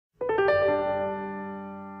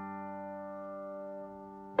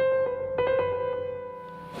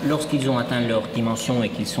Lorsqu'ils ont atteint leur dimension et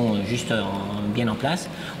qu'ils sont juste bien en place,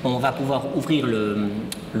 on va pouvoir ouvrir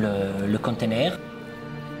le conteneur.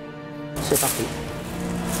 C'est parti.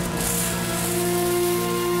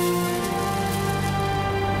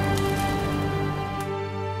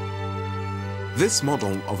 This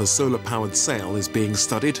model of a solar-powered sail is being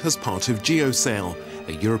studied as part of GeoSail,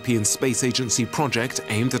 a European Space Agency project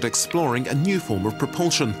aimed at exploring a new form of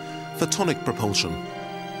propulsion, photonic propulsion.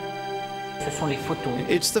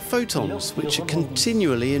 It's the photons, which are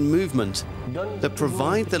continually in movement, that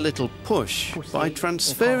provide the little push by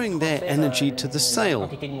transferring their energy to the sail,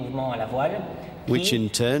 which in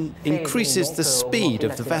turn increases the speed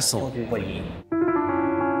of the vessel.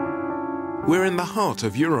 We're in the heart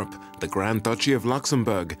of Europe, the Grand Duchy of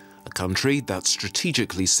Luxembourg, a country that's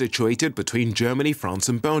strategically situated between Germany, France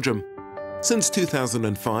and Belgium. Since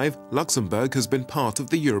 2005, Luxembourg has been part of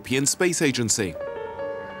the European Space Agency.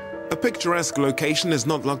 A picturesque location is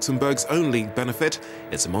not Luxembourg's only benefit.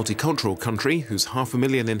 It's a multicultural country whose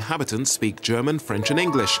 500,000 inhabitants speak German, French and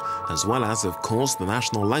English, as well as, of course, the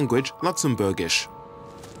national language, Luxembourgish.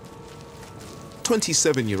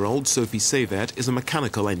 27-year-old Sophie Severt is a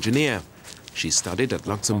mechanical engineer. She studied at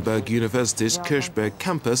Luxembourg University's Kirchberg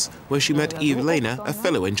campus, where she met Yves Lehner, a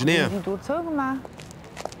fellow engineer.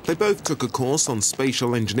 They both took a course on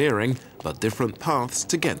spatial engineering, but different paths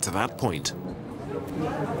to get to that point.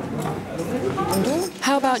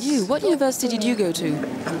 How about you? What university did you go to?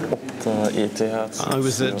 I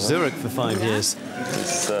was at Zurich for 5 years.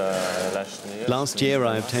 Last year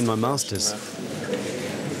I obtained my master's.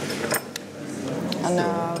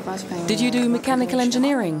 Did you do mechanical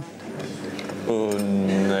engineering?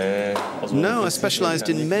 No, I specialized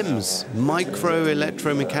in MEMS,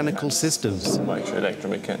 micro-electromechanical systems.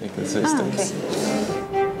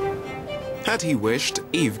 Had he wished,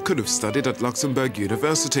 Yves could have studied at Luxembourg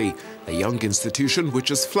University, a young institution which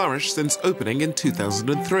has flourished since opening in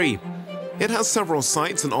 2003. It has several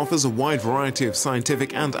sites and offers a wide variety of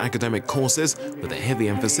scientific and academic courses, with a heavy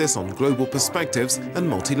emphasis on global perspectives and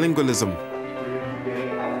multilingualism.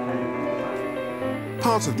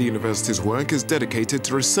 Part of the university's work is dedicated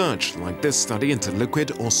to research, like this study into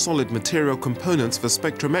liquid or solid material components for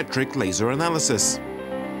spectrometric laser analysis.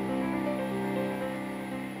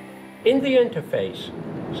 In the interface,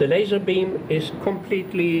 the laser beam is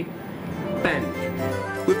completely bent.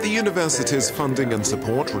 With the university's funding and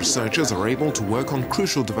support, researchers are able to work on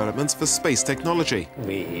crucial developments for space technology.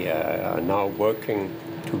 We are now working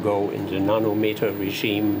to go in the nanometer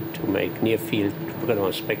regime to make near-field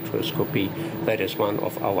spectroscopy. That is one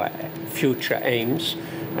of our future aims,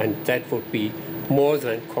 and that would be more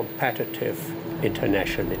than competitive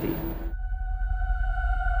internationally.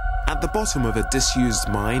 At the bottom of a disused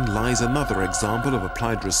mine lies another example of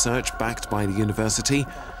applied research backed by the university.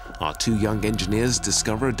 Our two young engineers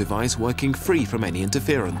discover a device working free from any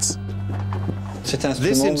interference.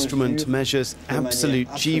 This instrument measures absolute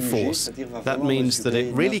G-force. That means that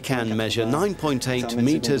it really can measure 9.8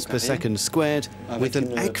 meters per second squared with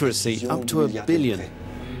an accuracy up to 1 billion.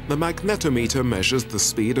 The magnetometer measures the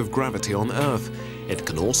speed of gravity on Earth. It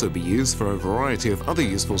can also be used for a variety of other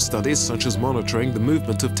useful studies, such as monitoring the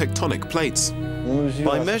movement of tectonic plates.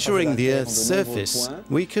 By measuring the Earth's surface,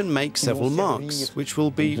 we can make several marks, which will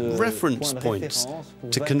be reference points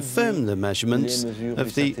to confirm the measurements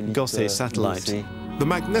of the Gaussian satellite. The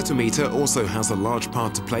magnetometer also has a large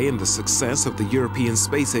part to play in the success of the European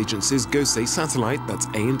Space Agency's Gaussian satellite that's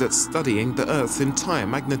aimed at studying the Earth's entire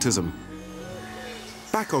magnetism.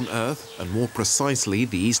 Back on Earth, and more precisely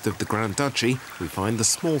the east of the Grand Duchy, we find the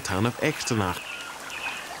small town of Echternach.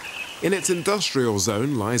 In its industrial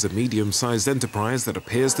zone lies a medium-sized enterprise that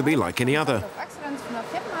appears to be like any other.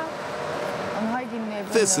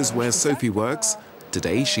 This is where Sophie works.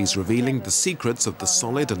 Today she's revealing the secrets of the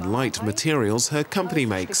solid and light materials her company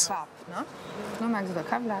makes.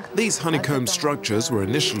 These honeycomb structures were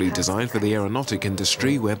initially designed for the aeronautic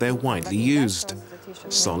industry, where they're widely used.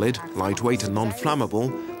 Solid, lightweight and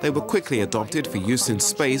non-flammable, they were quickly adopted for use in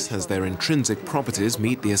space as their intrinsic properties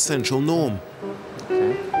meet the essential norm.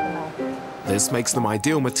 This makes them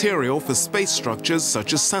ideal material for space structures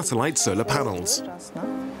such as satellite solar panels.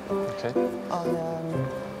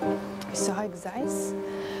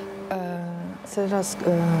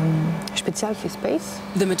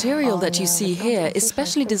 The material that you see here is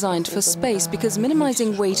specially designed for space because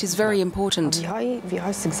minimizing weight is very important.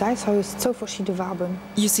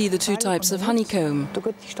 You see the two types of honeycomb.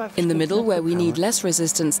 In the middle, where we need less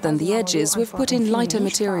resistance than the edges, we've put in lighter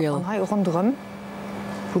material.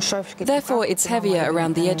 Therefore, it's heavier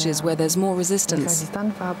around the edges where there's more resistance.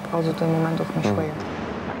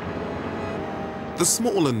 The The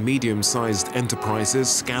small and medium-sized enterprises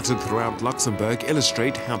scattered throughout Luxembourg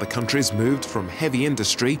illustrate how the country's moved from heavy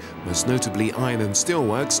industry, most notably iron and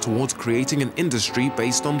steelworks, towards creating an industry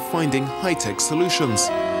based on finding high-tech solutions.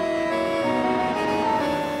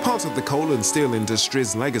 Part of the coal and steel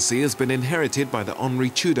industry's legacy has been inherited by the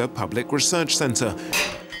Henri Tudor Public Research Centre,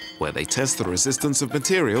 where they test the resistance of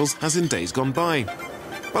materials as in days gone by.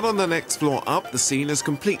 But on the next floor up, the scene is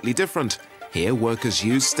completely different. Here, workers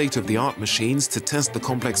use state-of-the-art machines to test the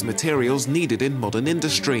complex materials needed in modern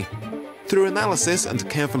industry. Through analysis and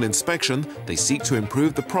careful inspection, they seek to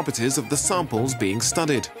improve the properties of the samples being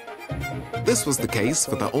studied. This was the case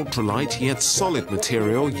for the ultralight yet solid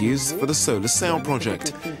material used for the solar sail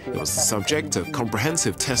project. It was the subject of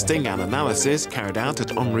comprehensive testing and analysis carried out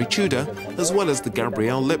at Henri Tudor, as well as the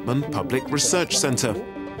Gabriel Lippmann Public Research Centre.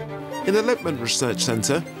 In the Lippmann Research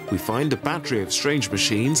Centre, we find a battery of strange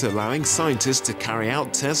machines allowing scientists to carry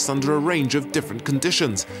out tests under a range of different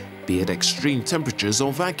conditions, be it extreme temperatures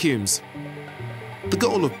or vacuums. The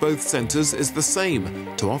goal of both centres is the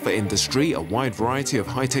same, to offer industry a wide variety of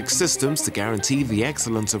high-tech systems to guarantee the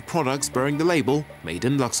excellence of products bearing the label Made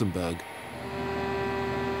in Luxembourg.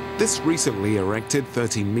 This recently erected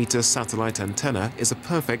 13-metre satellite antenna is a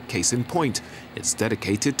perfect case in point. It's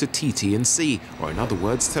dedicated to TT&C, or in other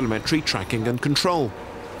words, telemetry, tracking and control.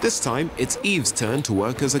 This time, it's Yves' turn to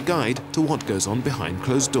work as a guide to what goes on behind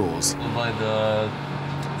closed doors.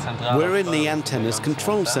 We're in the antenna's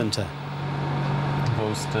control centre.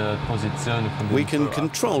 We can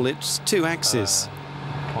control its two axes.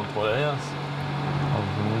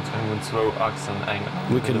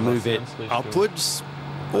 We can move it upwards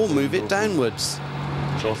or move it downwards.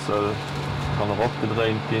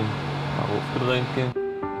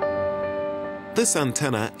 This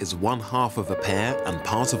antenna is one half of a pair and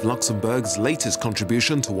part of Luxembourg's latest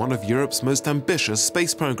contribution to one of Europe's most ambitious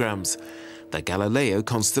space programs, the Galileo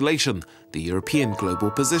constellation, the European Global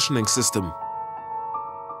Positioning System.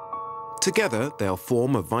 Together, they'll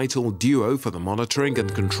form a vital duo for the monitoring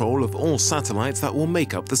and control of all satellites that will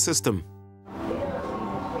make up the system.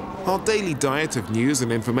 Our daily diet of news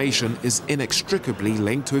and information is inextricably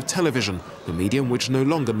linked with television, the medium which no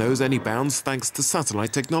longer knows any bounds thanks to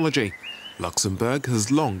satellite technology. Luxembourg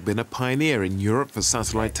has long been a pioneer in Europe for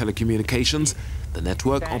satellite telecommunications. The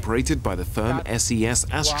network operated by the firm SES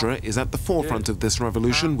Astra is at the forefront of this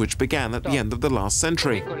revolution, which began at the end of the last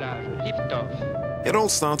century. It all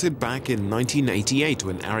started back in 1988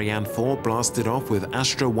 when Ariane 4 blasted off with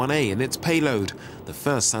Astra 1A in its payload, the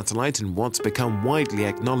first satellite in what's become widely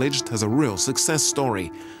acknowledged as a real success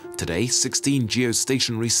story. Today, 16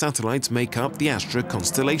 geostationary satellites make up the Astra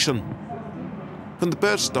constellation. From the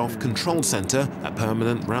Berchtesgaden Control Center, a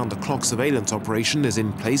permanent round-the-clock surveillance operation is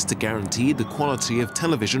in place to guarantee the quality of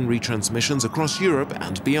television retransmissions across Europe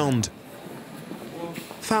and beyond.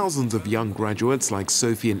 Thousands of young graduates like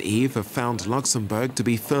Sophie and Yves have found Luxembourg to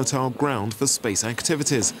be fertile ground for space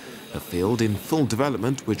activities, a field in full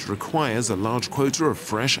development which requires a large quota of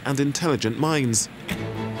fresh and intelligent minds.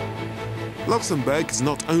 Luxembourg is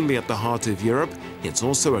not only at the heart of Europe, it's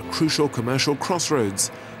also a crucial commercial crossroads.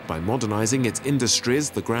 By modernizing its industries,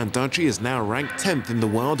 the Grand Duchy is now ranked 10th in the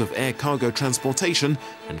world of air cargo transportation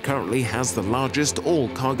and currently has the largest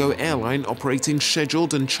all-cargo airline operating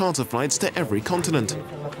scheduled and charter flights to every continent.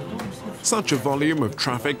 Such a volume of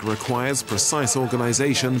traffic requires precise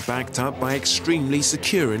organization backed up by extremely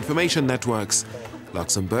secure information networks.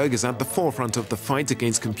 Luxembourg is at the forefront of the fight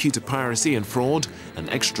against computer piracy and fraud, an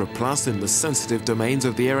extra plus in the sensitive domains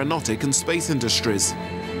of the aeronautic and space industries.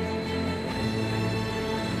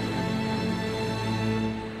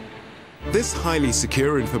 This highly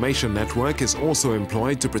secure information network is also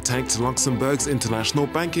employed to protect Luxembourg's international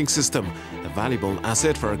banking system, a valuable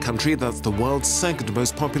asset for a country that's the world's second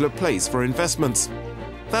most popular place for investments.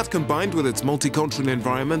 That, combined with its multicultural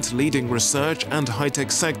environment, leading research and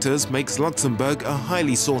high-tech sectors, makes Luxembourg a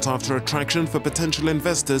highly sought-after attraction for potential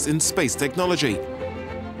investors in space technology.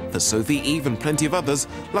 For Sophie, Yves and plenty of others,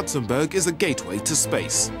 Luxembourg is a gateway to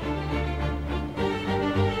space.